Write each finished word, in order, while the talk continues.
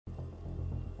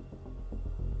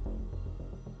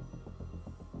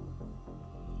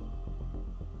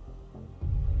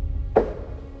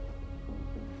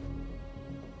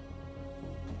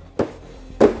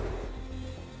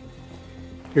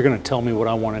You're going to tell me what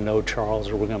I want to know, Charles,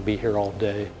 or we're going to be here all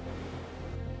day.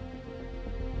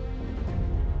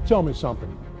 Tell me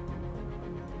something.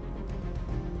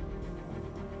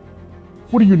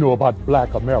 What do you know about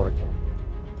Black America?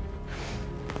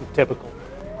 Typical.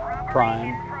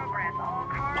 Crime,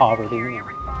 poverty, and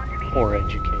poor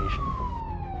education.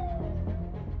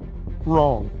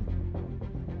 Wrong.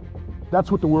 That's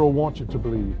what the world wants you to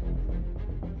believe.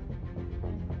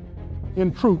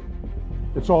 In truth,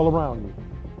 it's all around you.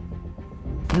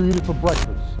 You eat it for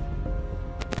breakfast.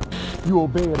 You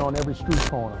obey it on every street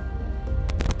corner.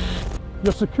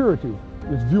 Your security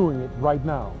is viewing it right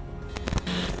now.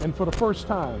 And for the first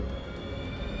time,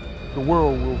 the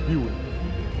world will view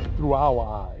it through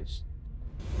our eyes.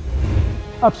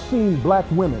 I've seen Black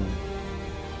women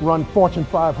run Fortune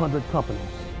 500 companies.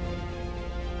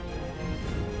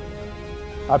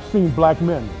 I've seen Black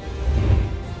men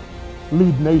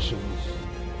lead nations.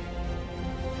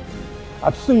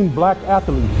 I've seen Black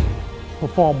athletes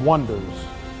perform wonders.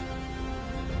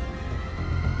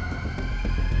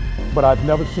 But I've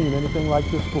never seen anything like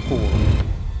this before.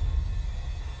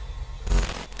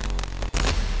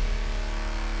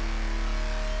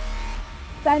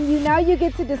 Son, you know you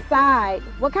get to decide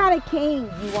what kind of king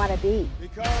you want to be.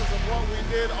 Because of what we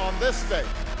did on this day,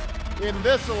 in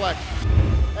this election,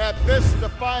 at this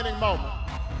defining moment,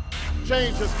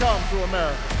 change has come to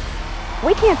America.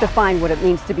 We can't define what it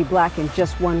means to be Black in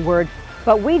just one word,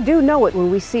 but we do know it when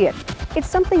we see it. It's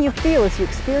something you feel as you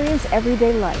experience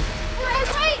everyday life.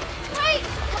 Wait!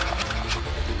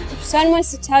 Your son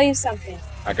wants to tell you something.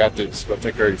 I got this. Go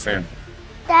take care of your family.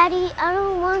 Daddy, I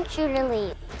don't want you to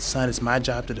leave. Son, it's my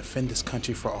job to defend this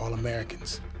country for all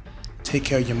Americans. Take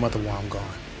care of your mother while I'm gone.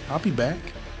 I'll be back.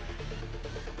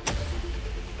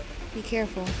 Be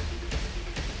careful.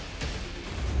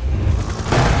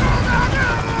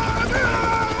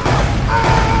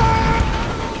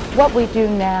 What we do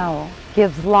now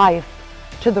gives life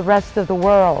to the rest of the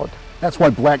world. That's why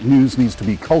Black news needs to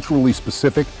be culturally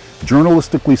specific,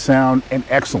 journalistically sound, and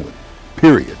excellent,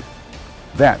 period.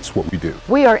 That's what we do.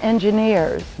 We are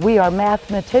engineers. We are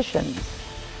mathematicians.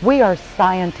 We are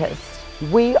scientists.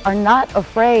 We are not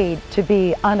afraid to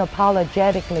be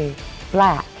unapologetically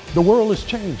Black. The world is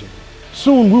changing.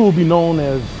 Soon we will be known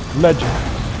as legends,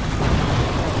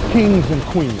 kings and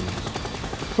queens.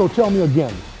 So tell me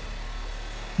again,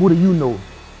 what do you know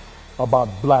about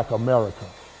Black America?